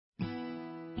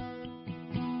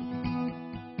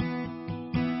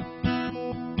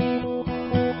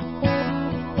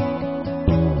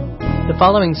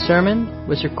following sermon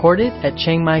was recorded at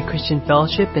Chiang Mai Christian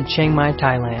Fellowship in Chiang Mai,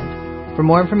 Thailand. For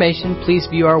more information, please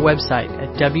view our website at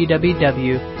www.ccfth.org.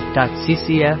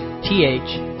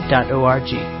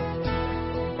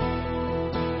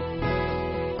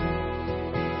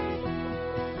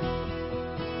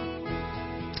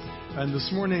 And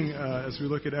this morning, as we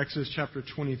look at Exodus chapter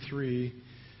 23,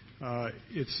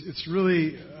 it's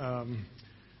really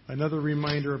another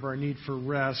reminder of our need for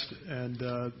rest and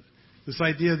this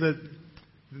idea that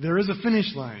there is a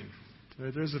finish line.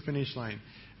 There's a finish line.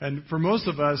 And for most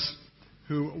of us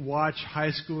who watch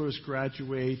high schoolers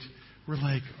graduate, we're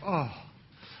like, oh,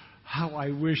 how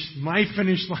I wish my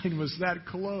finish line was that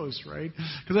close, right?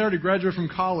 Because I already graduated from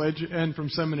college and from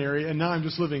seminary, and now I'm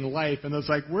just living life. And it's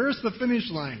like, where's the finish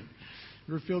line?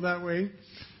 You ever feel that way?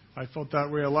 I felt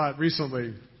that way a lot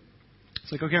recently.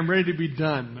 It's like, okay, I'm ready to be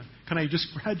done. Can I just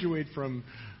graduate from,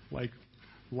 like,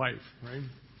 life, right?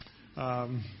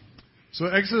 So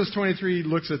Exodus 23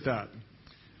 looks at that.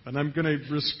 And I'm going to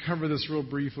just cover this real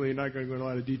briefly, not going to go into a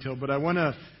lot of detail, but I want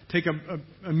to take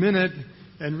a minute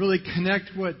and really connect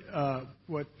what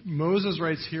Moses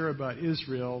writes here about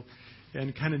Israel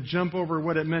and kind of jump over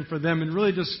what it meant for them and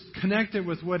really just connect it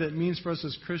with what it means for us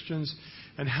as Christians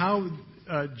and how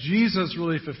Jesus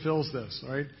really fulfills this.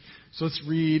 All right? So let's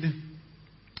read.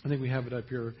 I think we have it up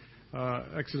here.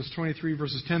 Exodus 23,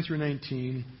 verses 10 through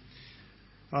 19.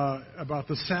 About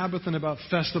the Sabbath and about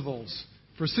festivals.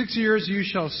 For 6 years you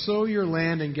shall sow your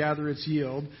land and gather its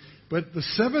yield, but the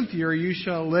seventh year you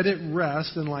shall let it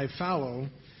rest and lie fallow,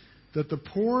 that the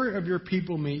poor of your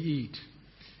people may eat.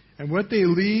 And what they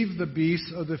leave the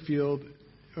beasts of the field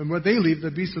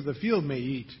may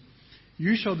eat.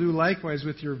 You shall do likewise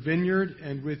with your vineyard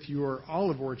and with your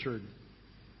olive orchard.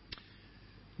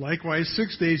 Likewise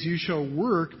 6 days you shall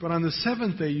work, but on the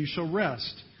seventh day you shall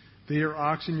rest, that your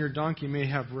ox and your donkey may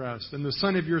have rest, and the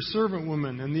son of your servant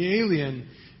woman and the alien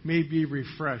may be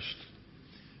refreshed.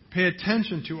 Pay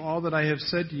attention to all that I have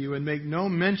said to you, and make no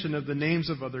mention of the names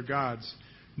of other gods,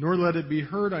 nor let it be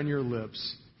heard on your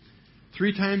lips.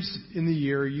 3 times in the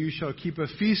year you shall keep a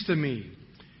feast to me.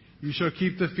 You shall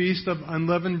keep the feast of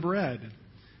unleavened bread,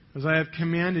 as I have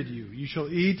commanded you. You shall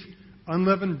eat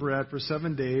unleavened bread for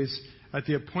 7 days at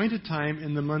the appointed time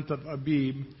in the month of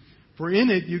Abib, for in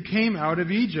it you came out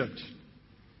of Egypt.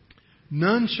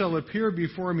 None shall appear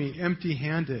before me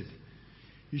empty-handed.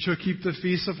 You shall keep the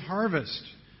feast of harvest,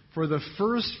 for the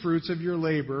first fruits of your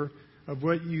labor of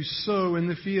what you sow in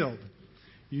the field.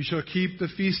 You shall keep the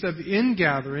feast of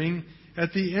ingathering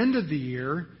at the end of the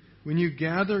year, when you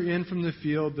gather in from the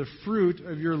field the fruit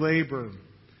of your labor.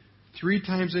 3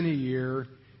 times in a year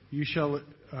shall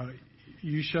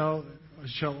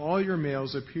all your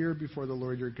males appear before the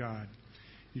Lord your God.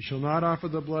 You shall not offer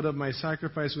the blood of my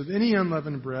sacrifice with any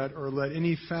unleavened bread, or let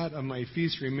any fat of my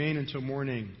feast remain until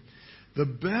morning. The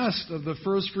best of the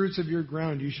first fruits of your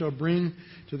ground you shall bring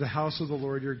to the house of the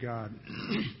Lord your God.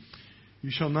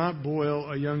 You shall not boil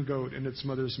a young goat in its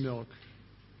mother's milk.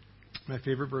 My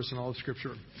favorite verse in all of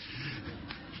Scripture.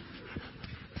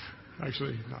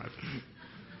 Actually, not.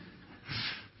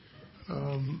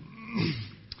 All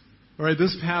right,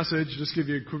 this passage, just give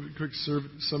you a quick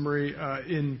summary.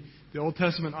 In the Old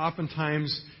Testament,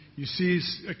 oftentimes you see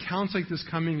accounts like this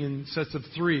coming in sets of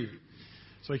 3.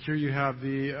 So like here you have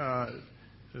the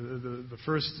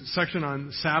first section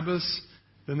on Sabbaths,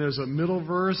 then there's a middle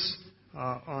verse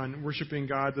on worshiping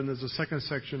God, then there's a second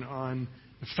section on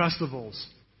the festivals.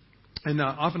 And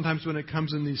oftentimes when it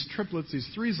comes in these triplets, these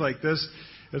 3s like this,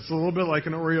 it's a little bit like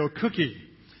an Oreo cookie.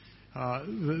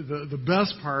 The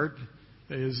best part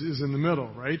is in the middle,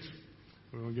 right?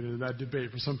 We won't get into that debate.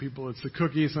 For some people, it's the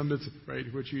cookie. Some it's right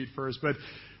what you eat first. But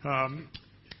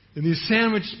in these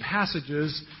sandwiched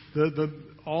passages,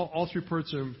 all 3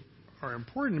 parts are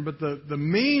important. But the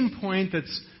main point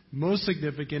that's most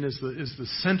significant is the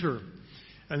center.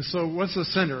 And so, what's the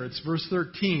center? It's verse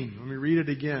 13. Let me read it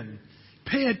again.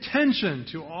 Pay attention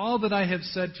to all that I have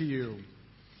said to you.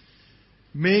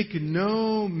 Make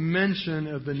no mention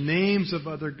of the names of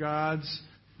other gods,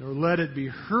 nor let it be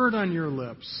heard on your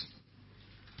lips.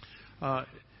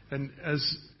 And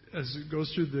as it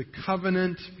goes through the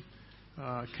covenant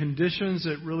conditions,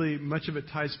 it really, much of it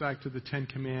ties back to the 10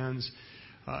 commands.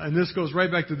 And this goes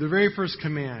right back to the very first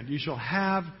command. You shall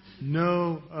have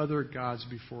no other gods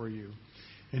before you.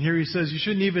 And here he says you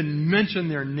shouldn't even mention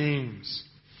their names.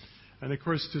 And of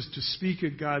course, to speak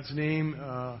of God's name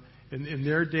in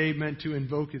their day meant to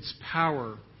invoke its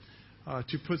power,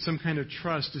 to put some kind of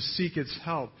trust, to seek its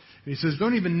help. And he says,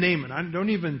 don't even name it.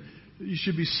 You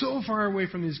should be so far away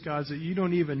from these gods that you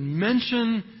don't even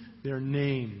mention their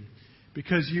name,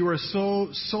 because you are so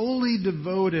solely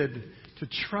devoted to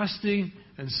trusting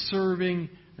and serving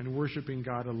and worshiping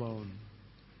God alone.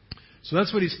 So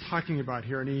that's what he's talking about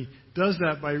here. And he does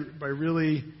that by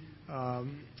really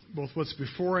both what's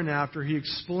before and after. He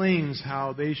explains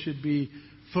how they should be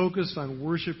focused on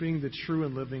worshiping the true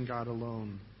and living God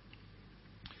alone.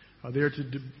 They are to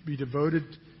be devoted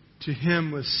to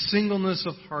him with singleness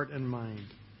of heart and mind.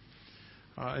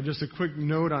 And just a quick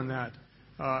note on that.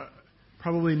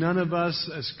 Probably none of us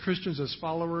as Christians, as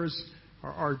followers,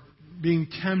 are being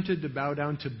tempted to bow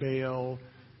down to Baal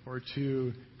or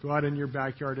to go out in your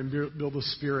backyard and build a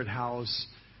spirit house,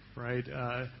 right?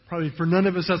 Probably for none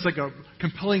of us that's like a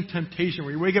compelling temptation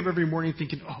where you wake up every morning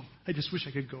thinking, oh, I just wish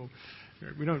I could go.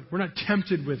 We're not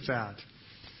tempted with that.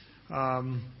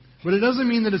 But it doesn't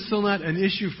mean that it's still not an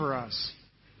issue for us.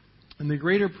 And the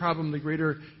greater problem, the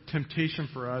greater temptation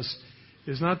for us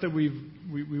is not that we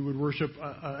would worship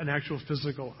an actual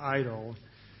physical idol,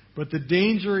 but the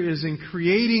danger is in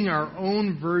creating our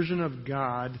own version of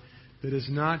God that is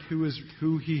not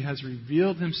who he has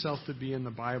revealed himself to be in the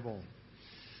Bible.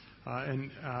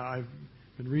 I've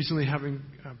been recently having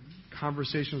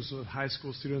conversations with high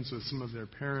school students, with some of their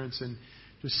parents, and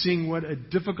just seeing what a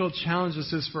difficult challenge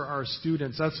this is for our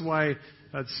students. That's why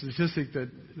that statistic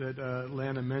that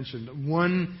Lana mentioned.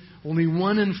 Only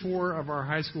 1 in 4 of our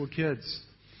high school kids,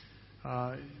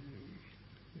 kind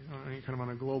of on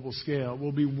a global scale,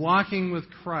 will be walking with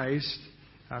Christ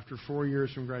after 4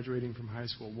 years from graduating from high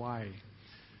school. Why?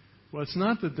 Well, it's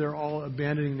not that they're all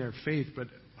abandoning their faith, but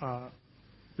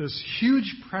there's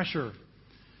huge pressure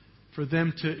for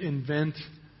them to invent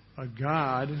a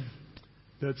God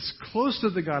that's close to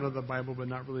the God of the Bible, but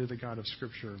not really the God of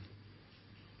Scripture.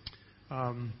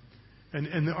 And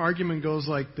the argument goes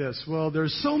like this. Well,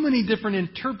 there's so many different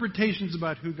interpretations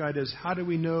about who God is. How do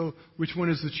we know which one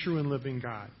is the true and living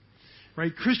God?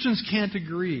 Right? Christians can't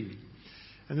agree.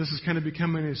 And this has kind of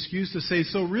become an excuse to say,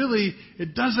 so really,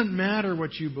 it doesn't matter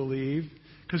what you believe,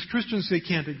 because Christians, they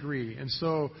can't agree. And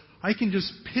so I can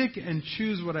just pick and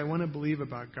choose what I want to believe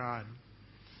about God.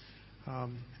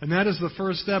 And that is the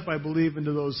first step, I believe,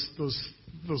 into those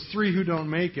 3 who don't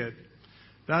make it.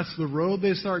 That's the road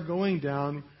they start going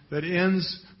down that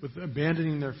ends with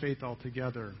abandoning their faith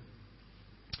altogether.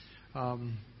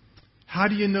 How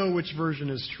do you know which version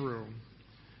is true?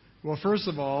 Well, first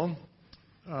of all,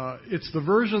 it's the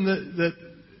version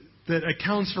that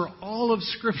accounts for all of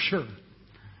Scripture,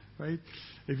 right?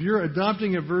 If you're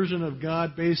adopting a version of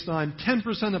God based on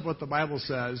 10% of what the Bible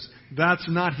says, that's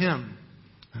not Him,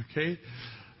 okay?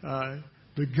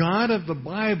 The God of the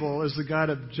Bible is the God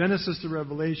of Genesis to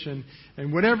Revelation,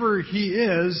 and whatever He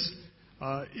is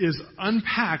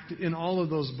unpacked in all of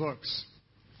those books,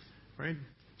 right?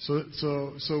 So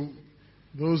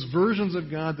those versions of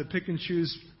God that pick and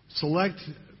choose select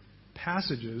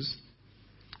passages,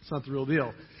 it's not the real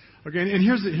deal. Okay, and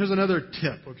here's another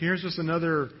tip. Okay, here's just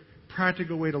another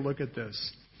practical way to look at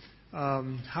this.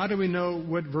 How do we know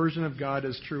what version of God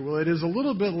is true? Well, it is a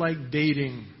little bit like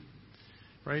dating,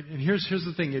 right? And here's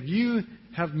the thing. If you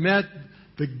have met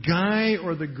the guy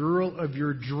or the girl of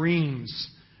your dreams,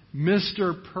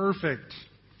 Mr. Perfect,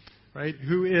 right,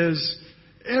 who is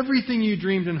everything you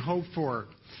dreamed and hoped for,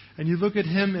 and you look at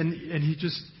him and he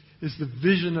just is the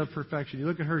vision of perfection. You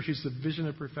look at her, she's the vision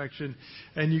of perfection,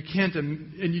 and you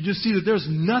just see that there's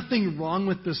nothing wrong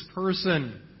with this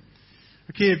person.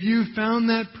 Okay, if you found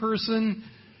that person,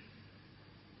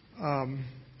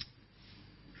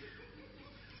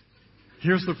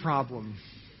 here's the problem.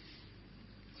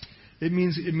 It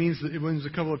means a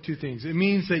couple of 2 things. It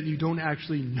means that you don't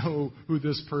actually know who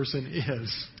this person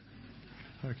is.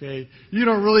 Okay, you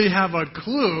don't really have a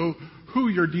clue who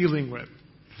you're dealing with.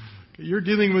 You're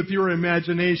dealing with your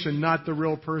imagination, not the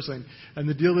real person. And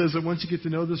the deal is that once you get to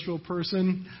know this real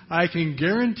person, I can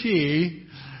guarantee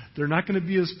they're not going to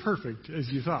be as perfect as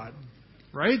you thought.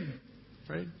 Right?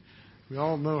 Right? We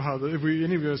all know how, if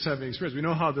any of us have any experience, we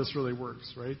know how this really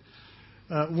works, right?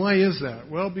 Why is that?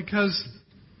 Well, because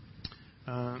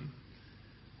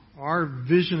our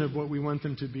vision of what we want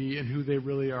them to be and who they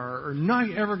really are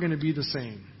not ever going to be the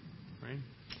same. Right?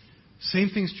 Same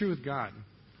thing's true with God.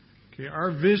 Okay,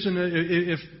 our vision,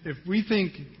 if we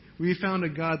think we found a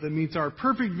God that meets our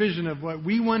perfect vision of what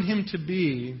we want Him to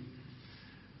be,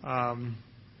 and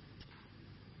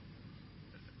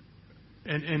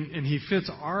He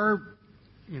fits our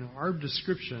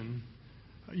description,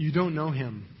 you don't know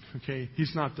Him. Okay,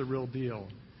 He's not the real deal,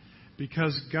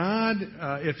 because God,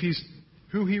 if He's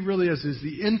who He really is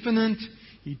the infinite,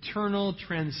 eternal,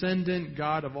 transcendent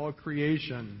God of all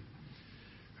creation,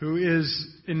 who is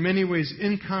in many ways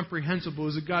incomprehensible,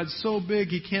 is a God so big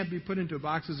He can't be put into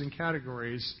boxes and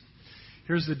categories.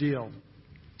 Here's the deal.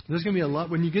 There's going to be a lot,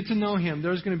 when you get to know Him,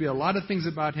 there's going to be a lot of things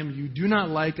about Him you do not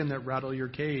like and that rattle your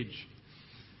cage.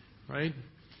 Right?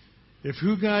 If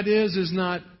who God is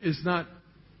not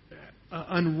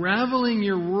unraveling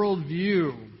your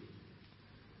worldview,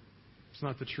 it's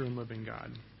not the true and living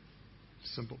God.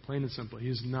 Simple, plain and simple. He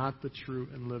is not the true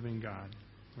and living God.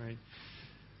 Right?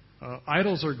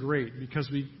 Idols are great because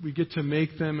we get to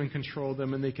make them and control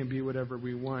them, and they can be whatever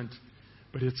we want,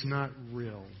 but it's not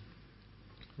real.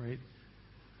 Right?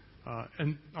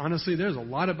 And honestly, there's a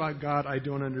lot about God I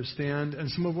don't understand, and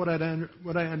some of what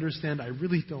I understand I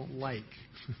really don't like.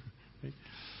 Right?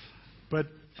 But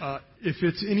if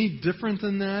it's any different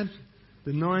than that,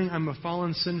 then knowing I'm a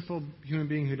fallen, sinful human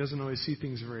being who doesn't always see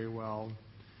things very well,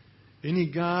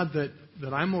 any God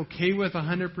that I'm okay with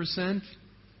 100%,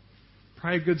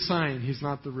 probably a good sign He's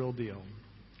not the real deal.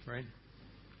 Right?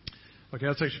 Okay,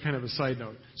 that's actually kind of a side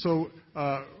note. So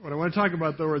what I want to talk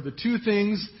about, though, are the two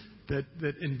things that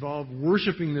involve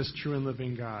worshiping this true and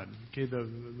living God. Okay, the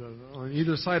on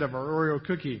either side of our Oreo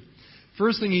cookie.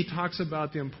 First thing he talks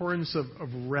about the importance of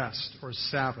rest or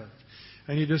Sabbath.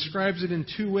 And he describes it in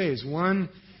two ways. One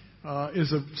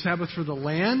is a Sabbath for the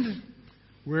land,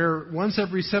 where once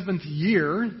every 7th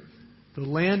year, the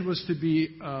land was to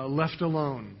be left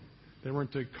alone. They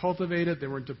weren't to cultivate it, they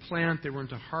weren't to plant, they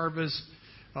weren't to harvest.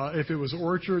 If it was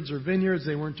orchards or vineyards,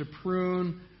 they weren't to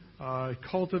prune,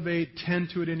 cultivate, tend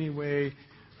to it anyway,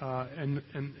 and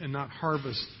not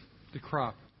harvest the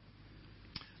crop.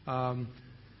 By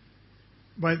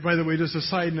the way, just a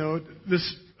side note,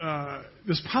 this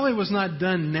probably was not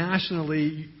done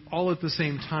nationally all at the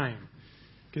same time.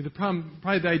 Okay,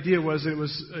 probably the idea was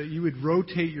you would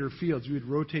rotate your fields, you would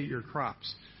rotate your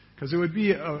crops, because it would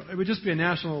just be a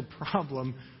national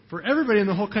problem for everybody in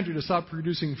the whole country to stop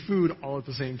producing food all at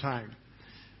the same time.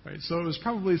 Right? So it was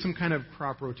probably some kind of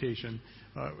crop rotation.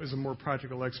 It was a more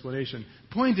practical explanation.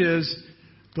 Point is,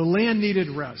 the land needed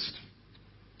rest.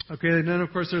 Okay, and then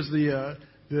of course there's the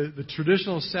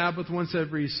traditional Sabbath once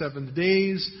every 7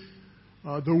 days.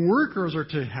 The workers are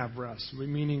to have rest,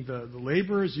 meaning the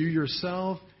laborers, you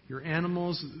yourself, your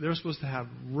animals, they're supposed to have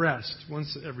rest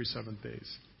once every 7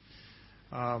 days.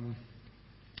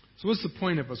 So what's the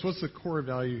point of us? What's the core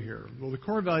value here? Well, the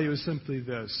core value is simply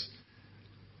this.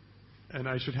 And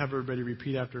I should have everybody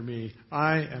repeat after me.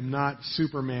 I am not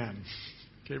Superman.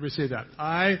 Okay, everybody say that.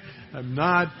 I am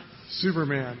not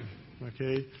Superman.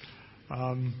 Okay?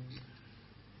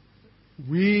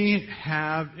 We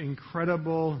have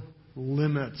incredible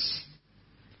limits.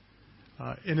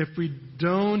 And if we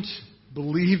don't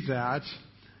believe that,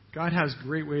 God has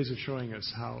great ways of showing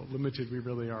us how limited we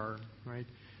really are, right?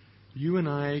 You and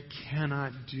I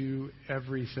cannot do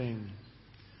everything.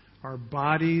 Our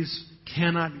bodies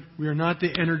cannot, we are not the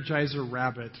Energizer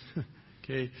Rabbit.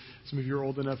 Okay, some of you are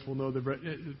old enough will know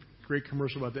the great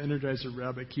commercial about the Energizer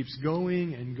Rabbit. Keeps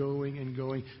going and going and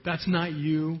going. That's not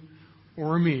you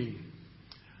or me.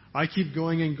 I keep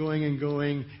going and going and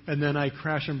going, and then I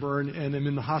crash and burn, and I'm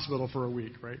in the hospital for a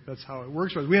week, right? That's how it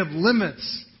works for us. We have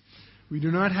limits. We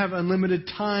do not have unlimited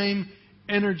time,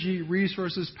 energy,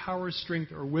 resources, power,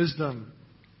 strength, or wisdom.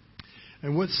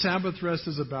 And what Sabbath rest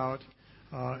is about,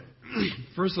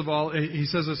 first of all, he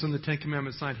says this in the Ten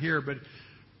Commandments, not here, but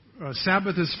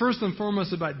Sabbath is first and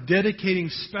foremost about dedicating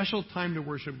special time to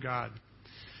worship God.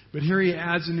 But here he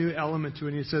adds a new element to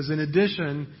it, and he says, in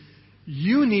addition,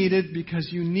 you need it because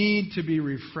you need to be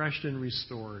refreshed and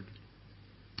restored.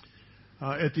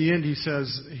 At the end, he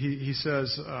says,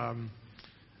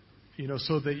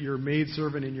 so that your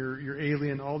maidservant and your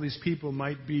alien, all these people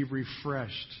might be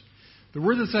refreshed. The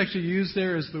word that's actually used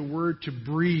there is the word to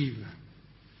breathe.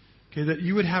 Okay, that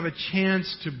you would have a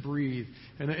chance to breathe.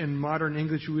 And in modern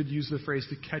English, we would use the phrase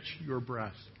to catch your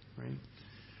breath.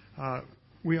 Right?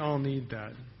 We all need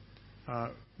that.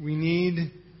 We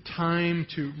need time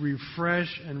to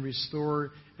refresh and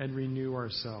restore and renew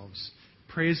ourselves.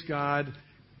 Praise God.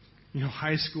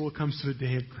 High school comes to a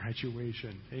day of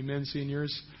graduation. Amen,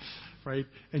 seniors? Right?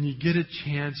 And you get a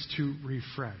chance to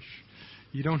refresh.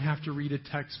 You don't have to read a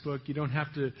textbook. You don't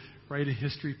have to write a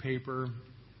history paper.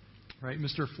 Right?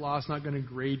 Mr. Floss not going to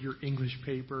grade your English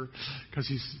paper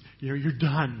because you're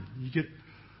done. You get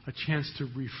a chance to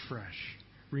refresh,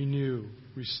 renew,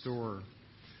 restore.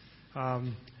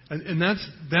 And that's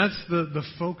the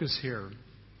focus here.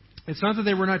 It's not that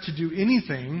they were not to do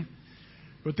anything,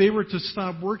 but they were to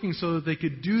stop working so that they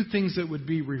could do things that would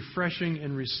be refreshing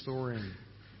and restoring.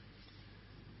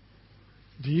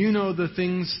 Do you know the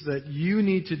things that you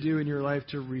need to do in your life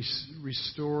to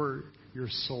restore your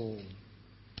soul?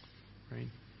 Right?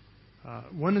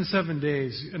 1 in 7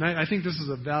 days, and I think this is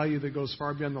a value that goes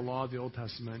far beyond the law of the Old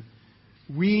Testament.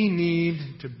 We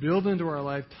need to build into our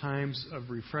life times of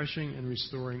refreshing and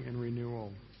restoring and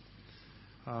renewal.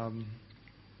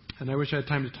 And I wish I had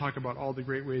time to talk about all the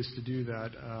great ways to do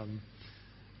that.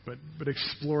 But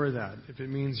explore that. If it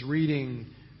means reading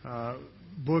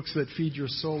books that feed your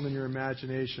soul and your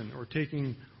imagination, or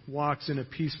taking walks in a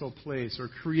peaceful place, or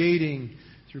creating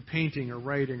through painting or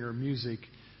writing or music.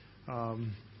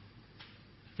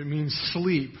 If it means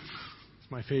sleep,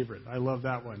 it's my favorite. I love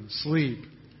that one. Sleep.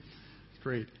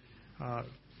 Great.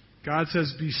 God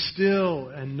says, "Be still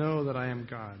and know that I am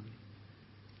God."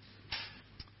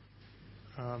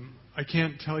 I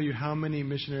can't tell you how many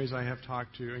missionaries I have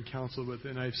talked to and counseled with,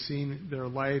 and I've seen their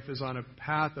life is on a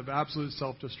path of absolute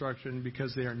self-destruction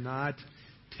because they are not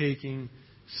taking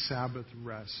Sabbath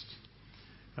rest.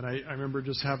 And I remember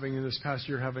just in this past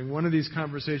year, having one of these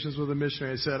conversations with a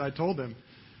missionary. I told him,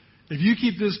 if you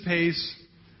keep this pace,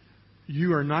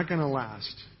 you are not going to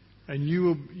last, and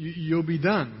you'll be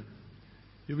done.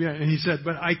 And he said,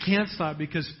 but I can't stop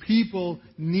because people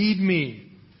need me.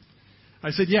 I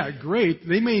said, yeah, great.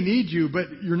 They may need you,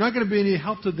 but you're not going to be any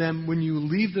help to them when you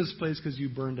leave this place because you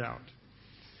burned out.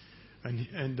 And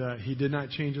he did not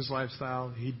change his lifestyle.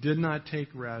 He did not take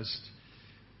rest.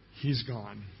 He's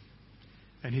gone.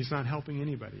 And he's not helping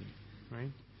anybody,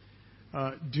 right?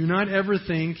 Do not ever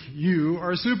think you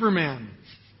are Superman,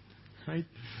 right?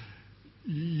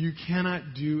 You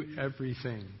cannot do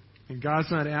everything. And God's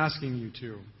not asking you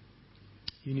to.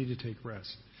 You need to take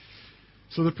rest.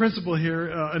 So the principle here,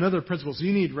 another principle, so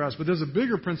you need rest, but there's a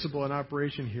bigger principle in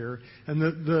operation here. And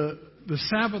the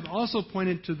Sabbath also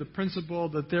pointed to the principle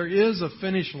that there is a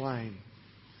finish line.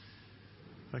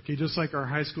 Okay, just like our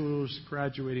high schoolers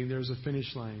graduating, there's a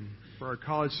finish line. For our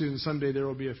college students, someday there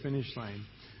will be a finish line.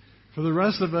 For the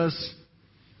rest of us,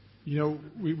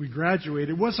 we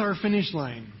graduated. What's our finish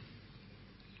line?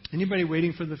 Anybody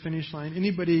waiting for the finish line?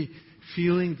 Anybody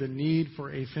feeling the need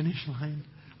for a finish line?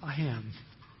 I am.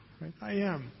 Right? I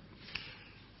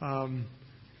am.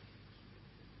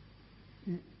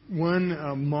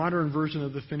 One modern version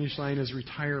of the finish line is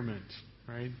retirement,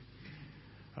 right?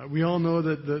 We all know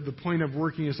that the point of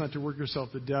working is not to work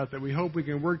yourself to death, that we hope we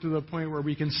can work to the point where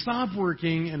we can stop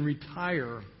working and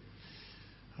retire.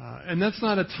 And that's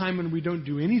not a time when we don't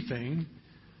do anything,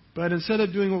 but instead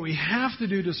of doing what we have to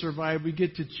do to survive, we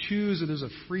get to choose, and there's a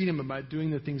freedom about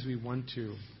doing the things we want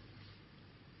to.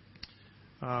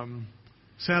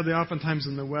 Sadly, oftentimes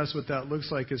in the West, what that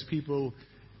looks like is people,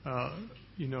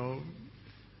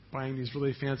 buying these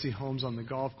really fancy homes on the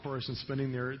golf course and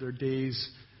spending their days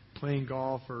playing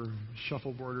golf or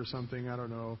shuffleboard or something, I don't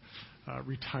know,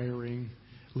 retiring,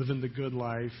 living the good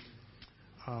life.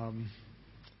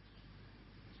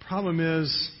 Problem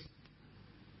is,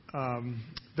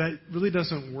 that really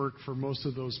doesn't work for most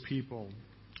of those people.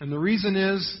 And the reason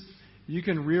is, you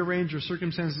can rearrange your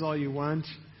circumstances all you want,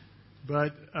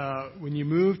 but when you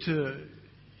move to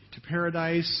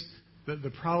paradise,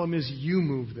 the problem is you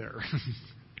move there,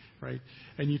 right?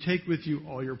 And you take with you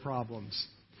all your problems.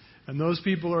 And those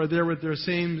people are there with their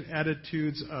same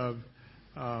attitudes of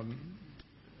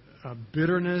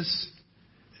bitterness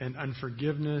and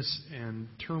unforgiveness and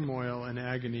turmoil and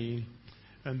agony,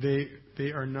 and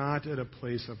they are not at a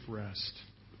place of rest.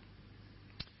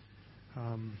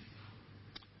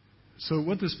 So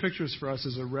what this pictures for us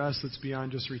is a rest that's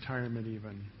beyond just retirement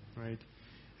even, right?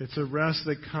 It's a rest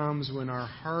that comes when our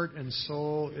heart and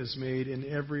soul is made in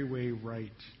every way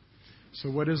right.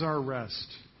 So what is our rest?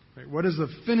 Right? What is the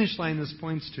finish line this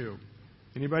points to?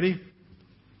 Anybody?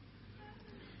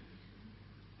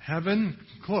 Heaven?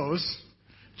 Close.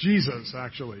 Jesus,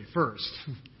 actually, first.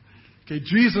 Okay,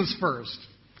 Jesus first,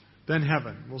 then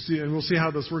heaven. We'll see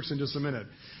how this works in just a minute.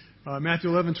 Matthew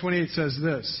 11:28 says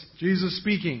this, Jesus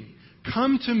speaking,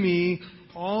 "Come to me,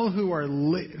 all who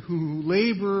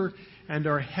labor and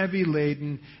are heavy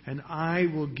laden, and I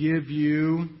will give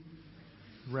you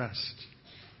rest."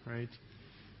 Right?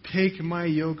 "Take my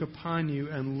yoke upon you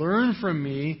and learn from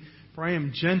me, for I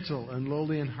am gentle and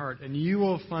lowly in heart, and you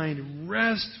will find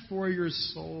rest for your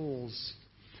souls."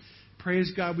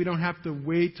 Praise God, we don't have to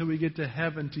wait till we get to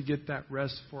heaven to get that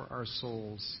rest for our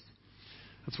souls.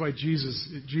 That's why Jesus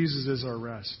is our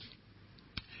rest.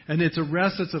 And it's a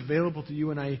rest that's available to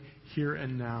you and I here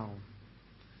and now.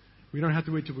 We don't have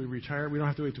to wait till we retire. We don't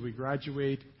have to wait till we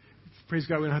graduate. Praise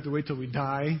God, we don't have to wait till we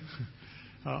die.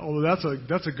 Although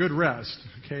that's a good rest,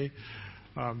 okay?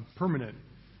 Permanent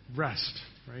rest,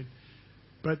 right?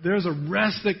 But there's a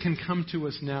rest that can come to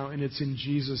us now, and it's in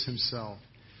Jesus himself.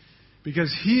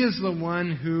 Because he is the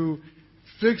one who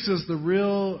fixes the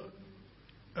real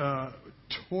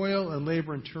toil and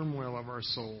labor and turmoil of our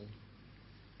soul.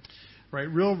 Right?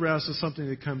 Real rest is something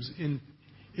that comes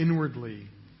inwardly.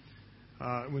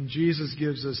 When Jesus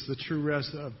gives us the true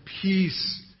rest of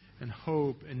peace and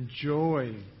hope and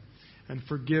joy and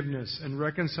forgiveness and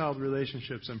reconciled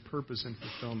relationships and purpose and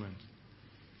fulfillment.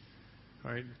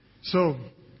 All right? So,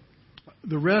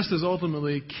 the rest is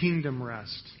ultimately kingdom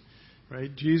rest.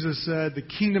 Right? Jesus said, the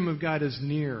kingdom of God is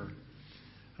near.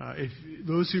 If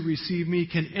those who receive me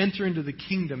can enter into the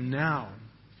kingdom now.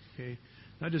 Okay?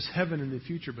 Not just heaven in the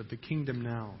future, but the kingdom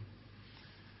now.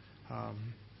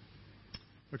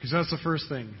 Because that's the first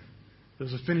thing.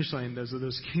 There's a finish line.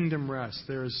 There's kingdom rest.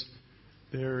 There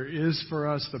is for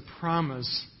us the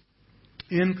promise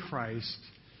in Christ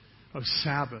of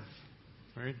Sabbath.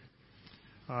 Right?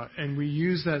 And we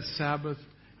use that Sabbath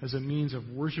as a means of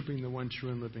worshiping the one true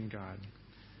and living God.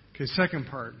 Okay, second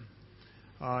part.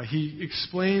 He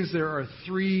explains there are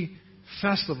 3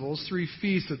 festivals, 3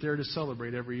 feasts that they're to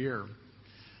celebrate every year.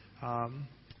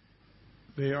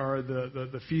 They are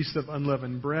the Feast of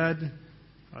Unleavened Bread,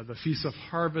 the Feast of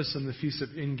Harvest, and the Feast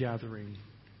of Ingathering.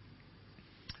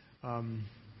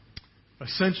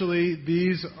 Essentially,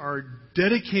 these are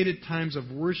dedicated times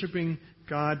of worshiping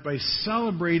God by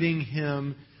celebrating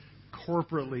Him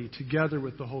corporately, together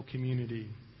with the whole community.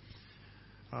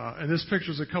 And this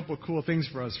pictures a couple of cool things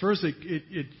for us. First,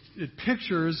 it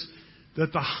pictures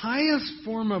that the highest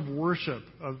form of worship,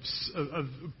 of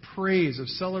praise, of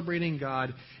celebrating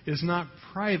God, is not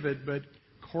private, but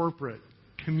corporate,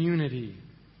 community.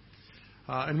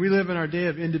 And we live in our day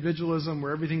of individualism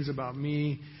where everything's about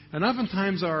me. And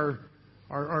oftentimes our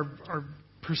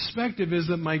perspective is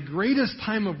that my greatest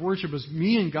time of worship is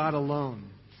me and God alone.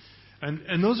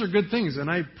 And those are good things. And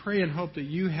I pray and hope that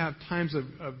you have times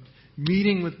of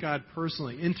meeting with God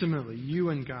personally, intimately, you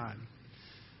and God.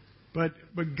 But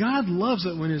God loves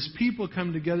it when His people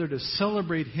come together to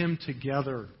celebrate Him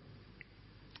together.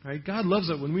 Right? God loves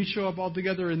it when we show up all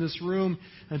together in this room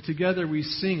and together we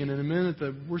sing. And in a minute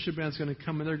the worship band's going to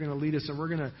come and they're going to lead us and we're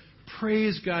going to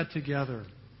praise God together.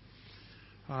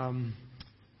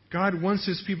 God wants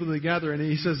His people to gather, and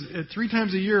He says 3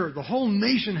 times a year the whole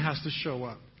nation has to show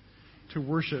up to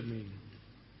worship Me.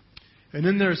 And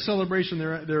in their celebration,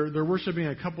 they're worshiping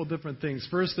a couple different things.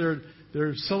 First,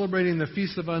 they're celebrating the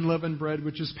Feast of Unleavened Bread,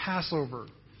 which is Passover.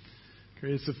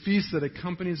 Okay, it's a feast that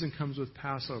accompanies and comes with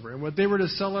Passover. And what they were to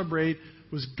celebrate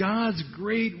was God's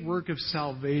great work of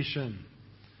salvation,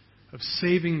 of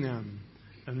saving them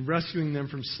and rescuing them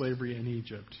from slavery in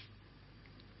Egypt.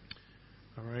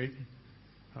 All right?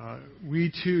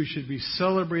 We too should be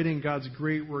celebrating God's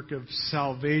great work of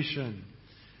salvation.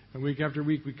 And week after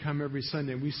week we come every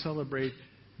Sunday and we celebrate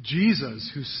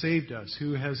Jesus who saved us,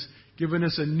 who has given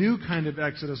us a new kind of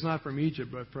exodus, not from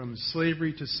Egypt, but from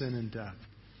slavery to sin and death.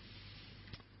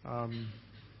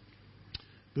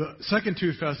 The second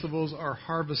 2 festivals are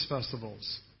harvest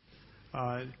festivals.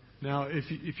 Now,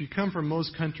 if you come from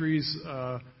most countries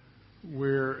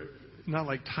where, not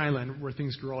like Thailand where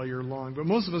things grow all year long, but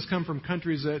most of us come from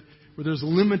countries where there's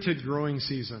limited growing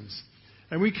seasons.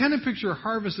 And we kind of picture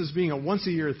harvest as being a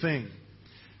once-a-year thing.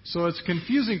 So it's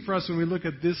confusing for us when we look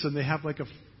at this and they have like a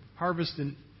harvest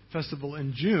festival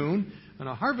in June and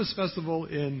a harvest festival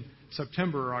in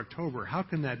September or October. How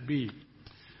can that be?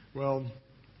 Well,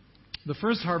 the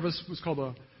first harvest was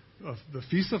called the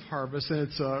Feast of Harvest, and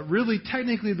it's really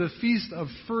technically the Feast of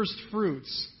First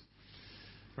Fruits.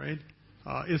 Right?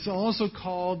 It's also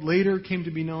called, later came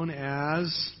to be known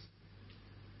as,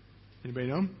 anybody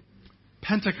know?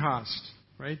 Pentecost.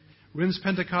 Right? When's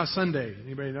Pentecost Sunday?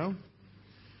 Anybody know?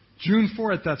 June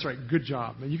 4th, that's right. Good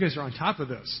job. You guys are on top of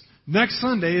this. Next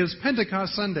Sunday is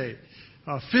Pentecost Sunday,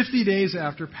 50 days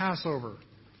after Passover.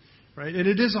 Right? And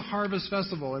it is a harvest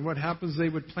festival. And what happens, they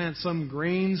would plant some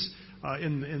grains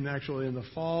in the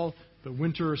fall. The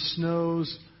winter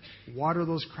snows, water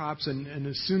those crops, and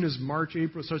as soon as March,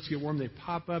 April starts to get warm, they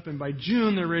pop up. And by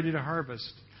June, they're ready to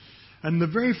harvest. And the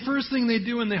very first thing they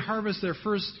do when they harvest their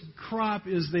first crop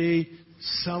is they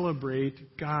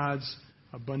celebrate God's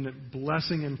abundant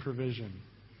blessing and provision.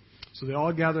 So they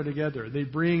all gather together. They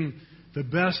bring the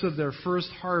best of their first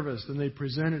harvest and they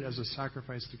present it as a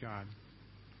sacrifice to God.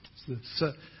 It's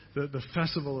the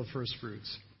festival of first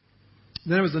fruits.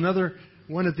 Then there was another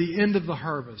one at the end of the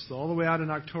harvest, all the way out in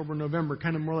October, November,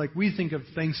 kind of more like we think of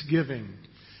Thanksgiving.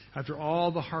 After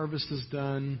all the harvest is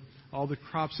done, all the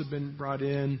crops have been brought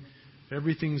in,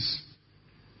 everything's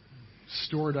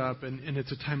stored up, and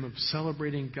it's a time of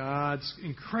celebrating God's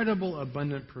incredible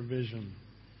abundant provision.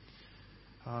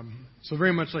 So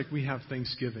very much like we have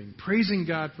Thanksgiving, praising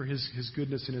God for His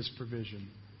goodness and His provision.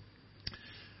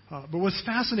 But what's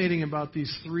fascinating about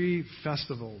these 3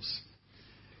 festivals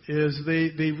is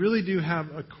they really do have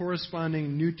a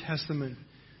corresponding New Testament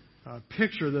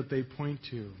picture that they point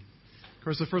to. Of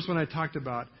course, the first one I talked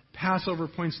about, Passover,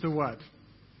 points to what?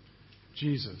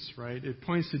 Jesus, right? It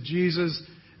points to Jesus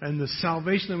and the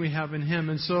salvation that we have in Him.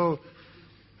 And so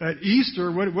at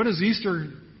Easter, what is Easter?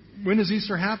 When does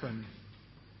Easter happen?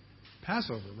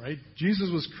 Passover, right? Jesus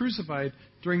was crucified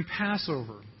during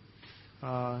Passover.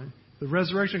 The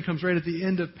resurrection comes right at the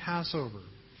end of Passover.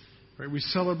 Right? We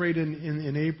celebrate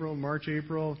in April, March,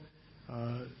 April,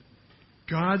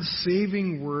 God's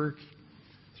saving work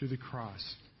through the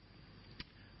cross.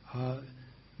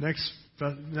 Next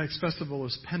festival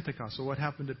is Pentecost. So what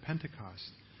happened at Pentecost?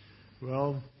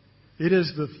 Well, it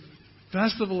is the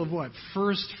festival of what?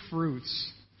 First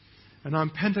fruits. And on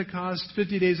Pentecost,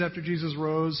 50 days after Jesus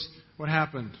rose, what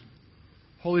happened?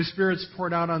 Holy Spirit's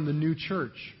poured out on the new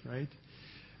church, right?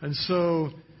 And so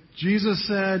Jesus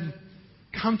said,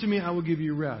 "Come to me, I will give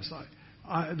you rest."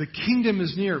 The kingdom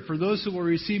is near. For those who will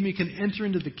receive me can enter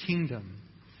into the kingdom.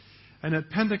 And at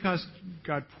Pentecost,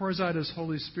 God pours out His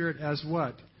Holy Spirit as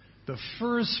what? The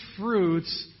first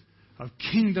fruits of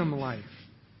kingdom life.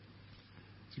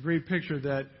 It's a great picture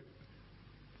that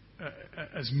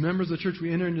as members of the church,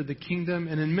 we enter into the kingdom,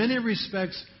 and in many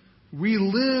respects, we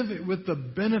live with the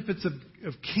benefits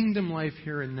of kingdom life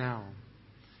here and now.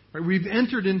 Right? We've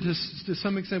entered into, to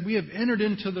some extent, we have entered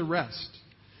into the rest.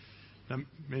 Now,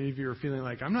 many of you are feeling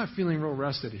like, I'm not feeling real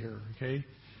rested here, okay?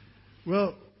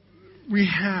 Well, we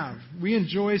have. We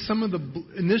enjoy some of the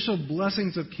initial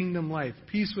blessings of kingdom life.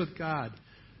 Peace with God.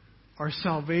 Our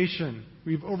salvation.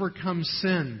 We've overcome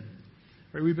sin.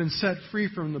 Right? We've been set free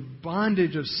from the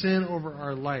bondage of sin over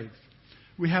our life.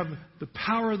 We have the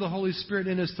power of the Holy Spirit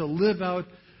in us to live out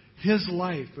His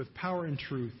life with power and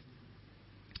truth.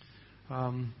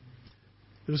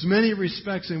 There's many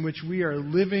respects in which we are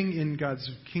living in God's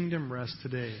kingdom rest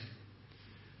today.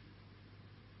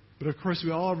 But of course,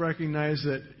 we all recognize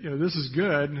that this is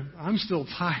good. I'm still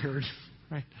tired.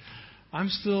 Right? I'm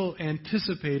still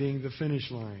anticipating the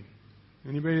finish line.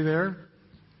 Anybody there?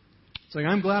 It's like,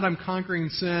 I'm glad I'm conquering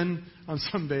sin on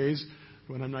some days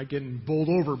when I'm not getting bowled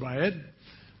over by it.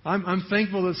 I'm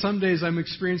thankful that some days I'm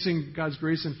experiencing God's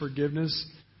grace and forgiveness,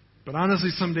 but honestly,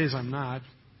 some days I'm not,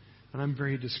 and I'm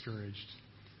very discouraged.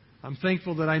 I'm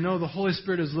thankful that I know the Holy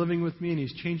Spirit is living with me and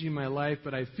He's changing my life,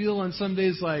 but I feel on some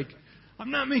days like I'm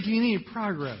not making any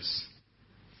progress.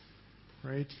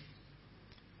 Right?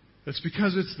 It's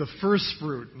because it's the first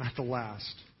fruit, not the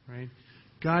last. Right?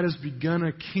 God has begun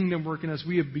a kingdom work in us.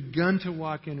 We have begun to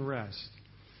walk in rest.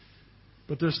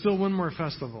 But there's still one more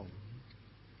festival.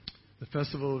 The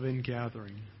festival of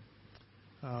ingathering.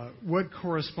 What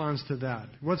corresponds to that?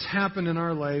 What's happened in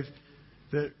our life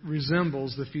that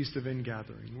resembles the Feast of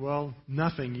Ingathering? Well,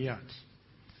 nothing yet.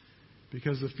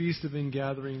 Because the Feast of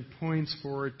Ingathering points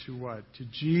forward to what? To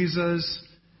Jesus'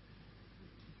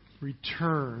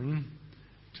 return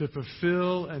to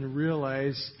fulfill and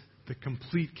realize the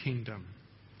complete kingdom.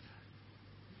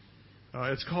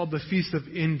 It's called the Feast of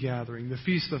Ingathering, the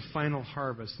Feast of Final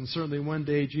Harvest. And certainly one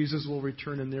day Jesus will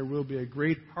return and there will be a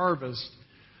great harvest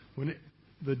when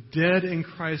the dead in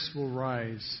Christ will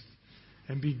rise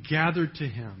and be gathered to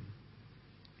Him.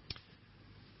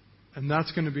 And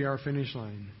that's going to be our finish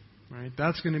line. Right?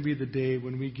 That's going to be the day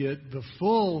when we get the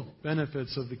full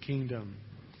benefits of the kingdom.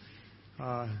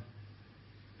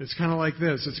 It's kind of like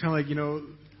this. It's kind of like,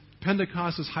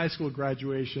 Pentecost is high school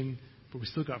graduation, but we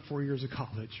still got 4 years of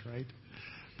college, right?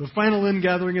 The final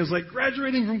ingathering is like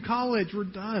graduating from college. We're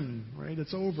done, right?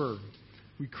 It's over.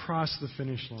 We cross the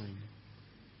finish line.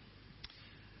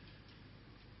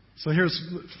 So here's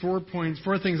 4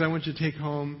 things I want you to take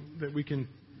home that we can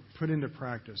put into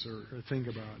practice or think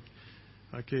about.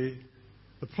 Okay,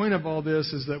 the point of all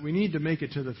this is that we need to make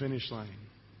it to the finish line.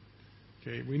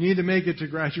 Okay, we need to make it to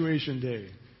graduation day.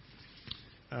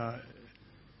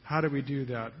 How do we do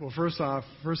that? Well,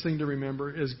 first thing to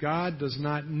remember is God does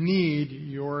not need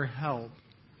your help.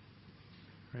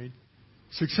 Right?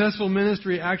 Successful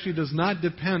ministry actually does not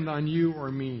depend on you or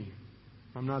me.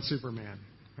 I'm not Superman.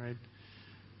 Right?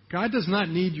 God does not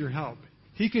need your help.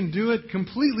 He can do it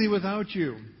completely without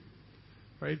you.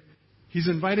 Right? He's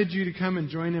invited you to come and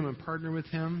join Him and partner with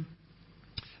Him.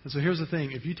 And so here's the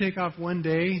thing. If you take off one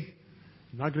day,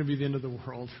 it's not going to be the end of the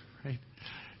world. Right?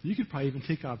 You could probably even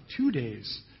take off 2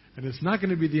 days, and it's not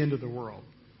going to be the end of the world.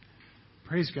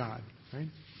 Praise God.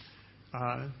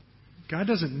 Right? God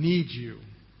doesn't need you.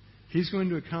 He's going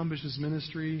to accomplish His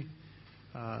ministry.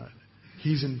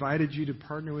 He's invited you to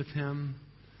partner with Him.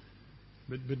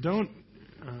 But don't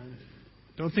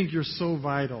think you're so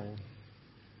vital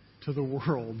to the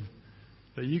world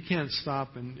that you can't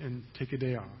stop and take a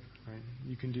day off. Right?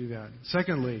 You can do that.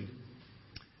 Secondly,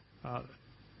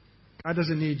 God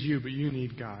doesn't need you, but you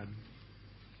need God.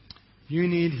 You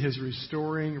need His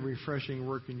restoring, refreshing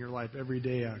work in your life every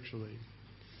day, actually.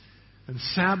 And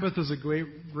Sabbath is a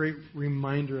great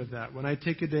reminder of that. When I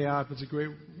take a day off, it's a great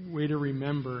way to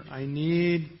remember I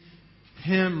need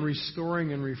Him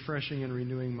restoring and refreshing and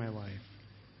renewing my life.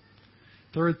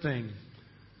 Third thing,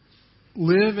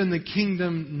 live in the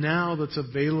kingdom now that's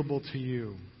available to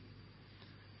you.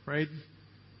 Right?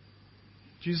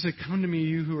 Jesus said, come to me,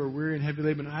 you who are weary and heavy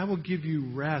laden, and I will give you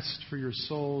rest for your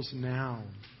souls now.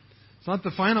 It's not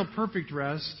the final perfect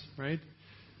rest, right?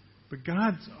 But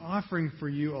God's offering for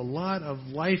you a lot of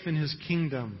life in His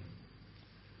kingdom.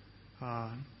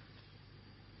 And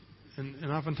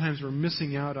oftentimes we're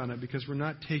missing out on it because we're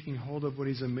not taking hold of what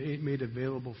He's made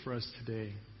available for us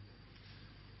today.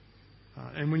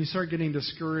 And when you start getting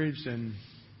discouraged and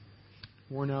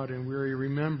worn out and weary,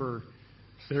 remember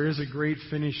there is a great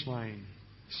finish line.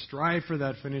 Strive for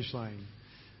that finish line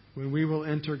when we will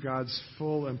enter God's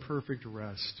full and perfect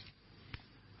rest.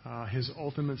 His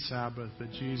ultimate Sabbath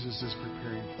that Jesus is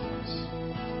preparing for us.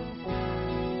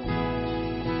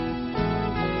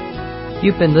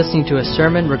 You've been listening to a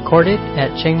sermon recorded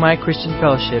at Chiang Mai Christian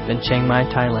Fellowship in Chiang Mai,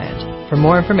 Thailand. For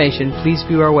more information, please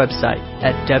view our website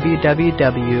at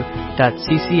www.ccfth.org.